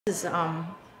This is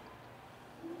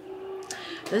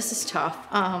this is tough.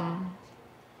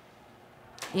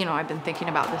 You know, I've been thinking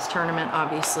about this tournament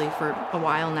obviously for a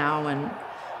while now, and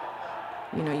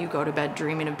you know, you go to bed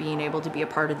dreaming of being able to be a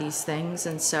part of these things,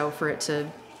 and so for it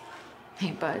to, hey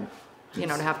bud, you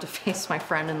know, to have to face my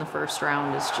friend in the first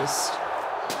round is just,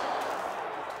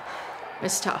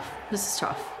 it's tough. This is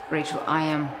tough. Rachel, I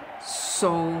am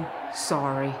so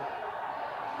sorry.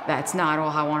 That's not all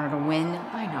I wanted to win.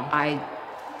 I know.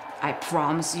 I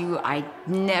promise you, I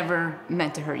never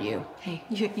meant to hurt you. Hey,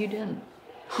 you didn't.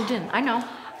 You didn't. I know.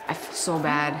 I feel so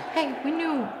bad. Hey, we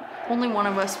knew only one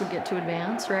of us would get to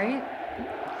advance, right?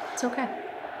 It's okay.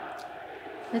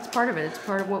 It's part of it. It's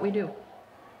part of what we do.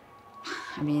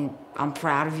 I mean, I'm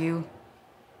proud of you.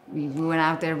 We went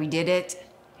out there, we did it.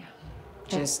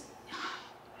 Yeah.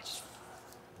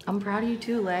 I'm proud of you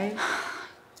too, Lay.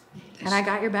 And I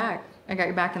got your back. I got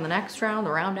your back in the next round,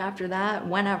 the round after that,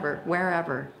 whenever,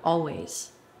 wherever,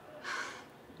 always.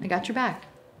 I got your back.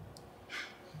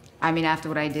 I mean, after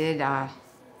what I did, that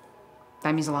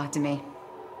means a lot to me.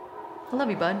 I love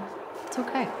you, bud. It's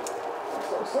okay. I'm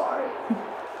so sorry.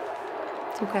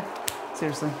 It's okay.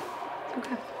 Seriously. It's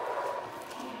okay.